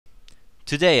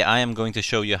Today I am going to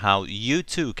show you how you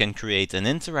too can create an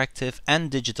interactive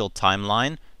and digital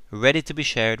timeline ready to be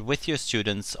shared with your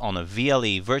students on a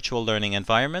VLE virtual learning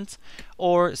environment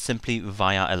or simply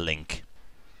via a link.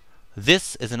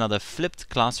 This is another flipped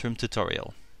classroom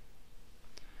tutorial.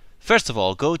 First of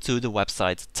all, go to the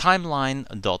website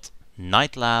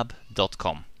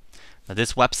timeline.nightlab.com. Now,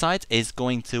 this website is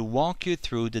going to walk you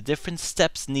through the different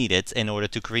steps needed in order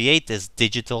to create this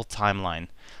digital timeline.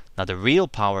 Now, the real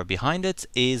power behind it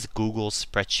is Google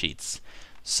Spreadsheets.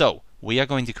 So, we are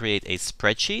going to create a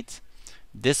spreadsheet.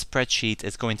 This spreadsheet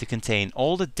is going to contain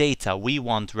all the data we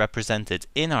want represented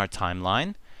in our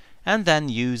timeline, and then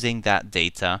using that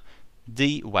data,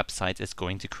 the website is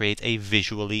going to create a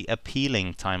visually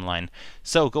appealing timeline.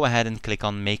 So go ahead and click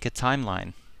on Make a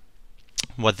Timeline.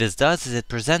 What this does is it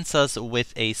presents us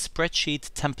with a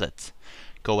spreadsheet template.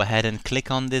 Go ahead and click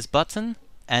on this button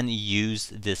and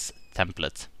use this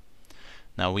template.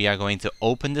 Now we are going to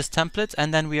open this template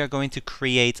and then we are going to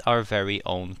create our very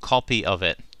own copy of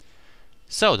it.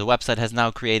 So the website has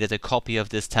now created a copy of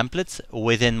this template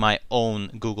within my own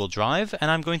Google Drive, and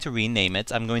I'm going to rename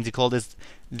it. I'm going to call this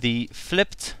the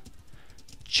Flipped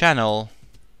Channel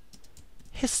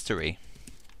History.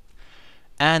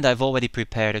 And I've already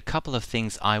prepared a couple of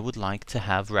things I would like to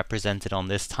have represented on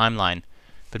this timeline.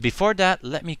 But before that,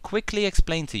 let me quickly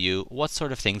explain to you what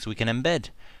sort of things we can embed.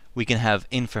 We can have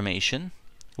information,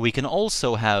 we can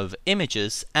also have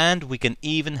images, and we can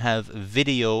even have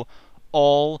video,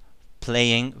 all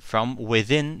playing from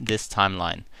within this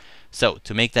timeline. So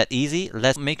to make that easy,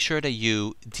 let's make sure that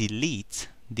you delete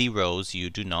the rows you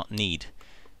do not need,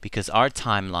 because our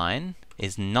timeline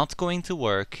is not going to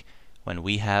work when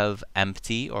we have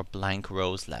empty or blank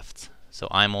rows left. So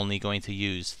I'm only going to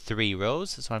use 3 rows,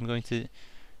 so I'm going to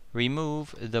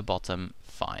remove the bottom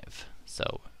 5.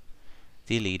 So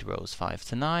delete rows 5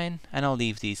 to 9, and I'll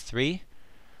leave these 3.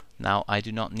 Now I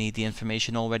do not need the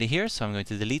information already here, so I'm going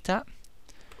to delete that.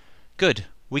 Good.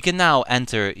 We can now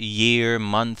enter year,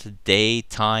 month, day,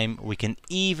 time. We can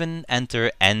even enter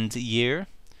end year.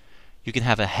 You can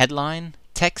have a headline,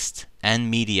 text, and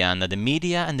media. Now the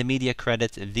media and the media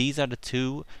credit, these are the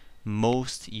 2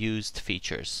 most used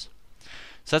features.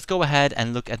 So let's go ahead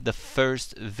and look at the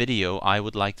first video I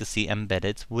would like to see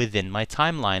embedded within my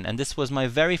timeline. And this was my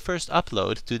very first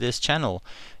upload to this channel,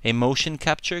 a motion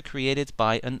capture created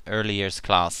by an early years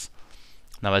class.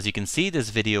 Now, as you can see, this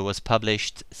video was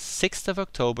published 6th of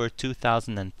October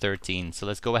 2013. So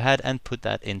let's go ahead and put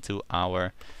that into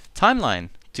our timeline.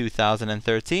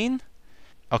 2013,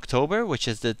 October, which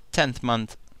is the 10th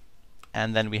month,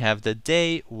 and then we have the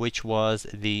day, which was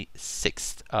the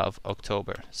 6th of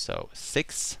October. So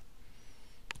 6.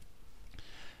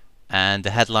 And the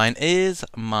headline is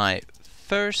my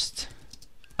first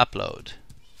upload.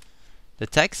 The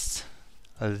text,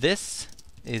 this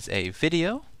is a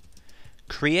video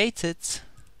created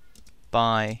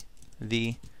by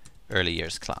the early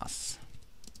years class.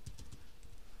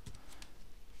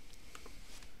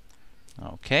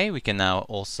 Okay, we can now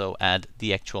also add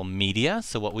the actual media.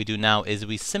 So what we do now is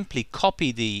we simply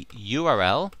copy the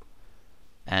URL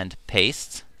and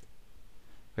paste.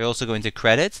 We're also going to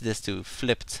credit this to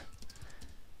Flipped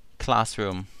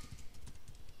Classroom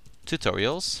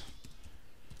Tutorials.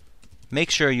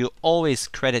 Make sure you always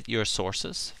credit your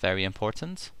sources, very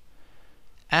important.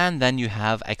 And then you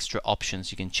have extra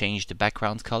options. You can change the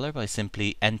background color by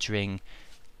simply entering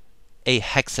a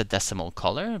hexadecimal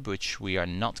color, which we are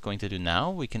not going to do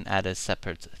now. We can add a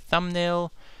separate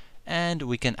thumbnail, and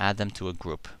we can add them to a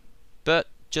group. But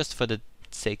just for the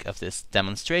sake of this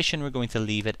demonstration, we're going to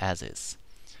leave it as is.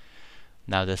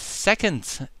 Now the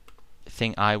second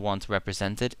thing I want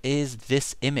represented is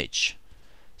this image.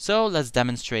 So let's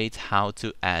demonstrate how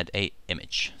to add an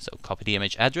image. So copy the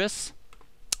image address.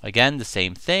 Again, the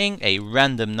same thing, a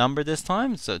random number this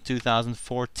time, so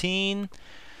 2014,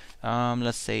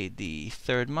 let's say the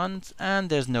 3rd month, and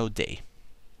there's no day.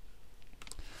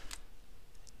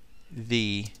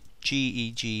 The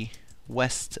GEG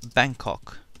West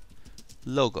Bangkok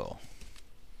logo.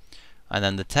 And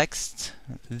then the text,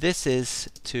 this is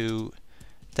to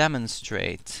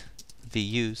demonstrate the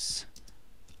use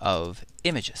of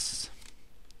images.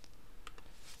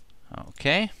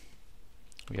 Okay.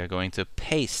 We are going to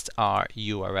paste our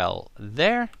URL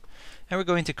there, and we're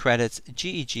going to credit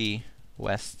GEG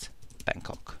West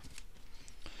Bangkok.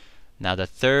 Now the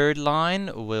 3rd line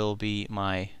will be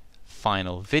my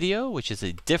final video, which is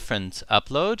a different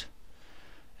upload.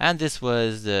 And this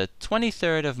was the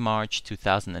 23rd of March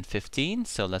 2015.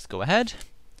 So let's go ahead.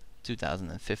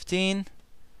 2015.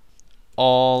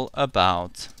 All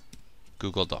about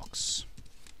Google Docs.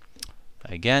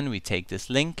 Again, we take this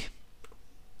link,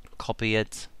 copy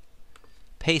it,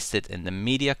 paste it in the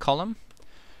media column,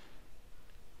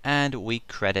 and we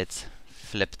credit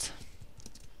flipped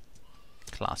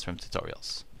classroom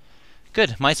tutorials.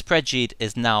 Good, my spreadsheet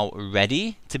is now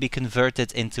ready to be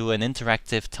converted into an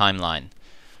interactive timeline.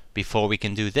 Before we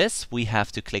can do this, we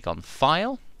have to click on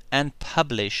File and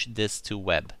publish this to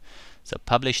web. So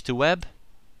publish to web,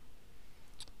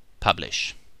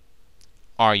 publish.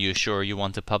 Are you sure you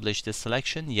want to publish this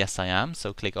selection? Yes, I am.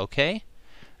 So click OK.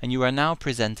 And you are now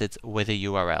presented with a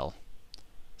URL.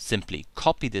 Simply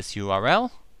copy this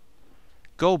URL,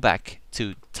 go back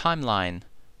to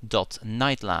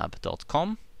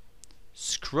timeline.nightlab.com,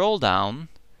 scroll down,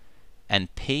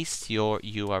 and paste your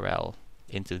URL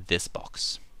into this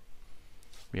box.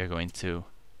 We are going to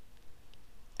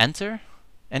enter,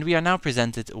 and we are now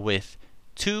presented with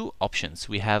two options.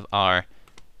 We have our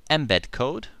embed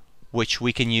code, which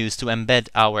we can use to embed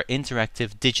our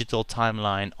interactive digital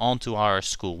timeline onto our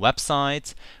school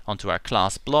website, onto our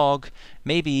class blog,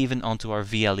 maybe even onto our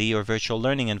VLE or virtual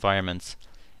learning environments.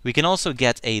 We can also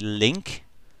get a link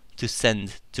to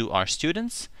send to our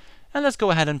students, and let's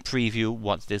go ahead and preview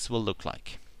what this will look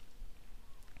like.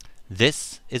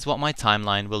 This is what my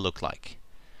timeline will look like.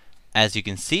 As you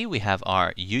can see, we have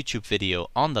our YouTube video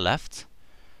on the left,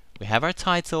 we have our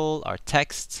title, our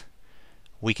text.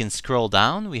 We can scroll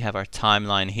down, we have our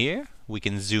timeline here, we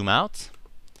can zoom out.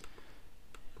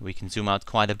 We can zoom out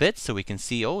quite a bit so we can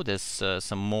see, oh, there's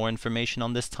some more information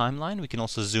on this timeline. We can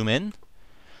also zoom in.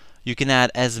 You can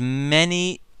add as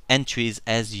many entries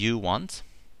as you want.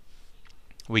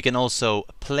 We can also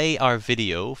play our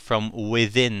video from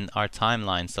within our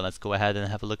timeline. So let's go ahead and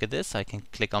have a look at this. I can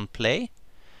click on play,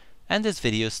 and this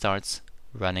video starts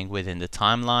running within the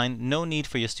timeline. No need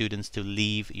for your students to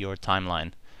leave your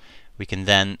timeline. We can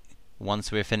then,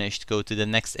 once we're finished, go to the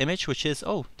next image, which is,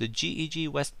 oh, the GEG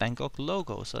West Bangkok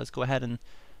logo. So let's go ahead and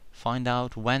find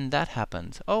out when that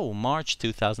happened. Oh, March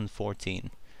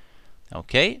 2014.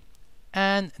 Okay,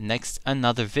 and next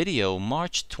another video,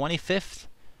 March 25th.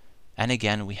 And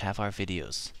again, we have our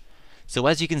videos. So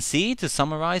as you can see, to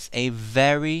summarize, a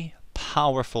very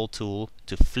powerful tool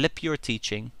to flip your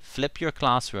teaching, flip your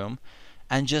classroom,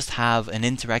 and just have an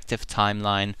interactive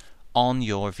timeline on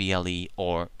your VLE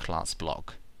or class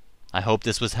blog. I hope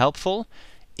this was helpful.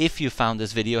 If you found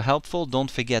this video helpful,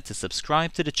 don't forget to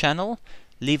subscribe to the channel,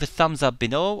 leave a thumbs up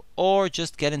below, or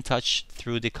just get in touch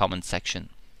through the comment section.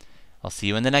 I'll see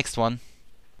you in the next one.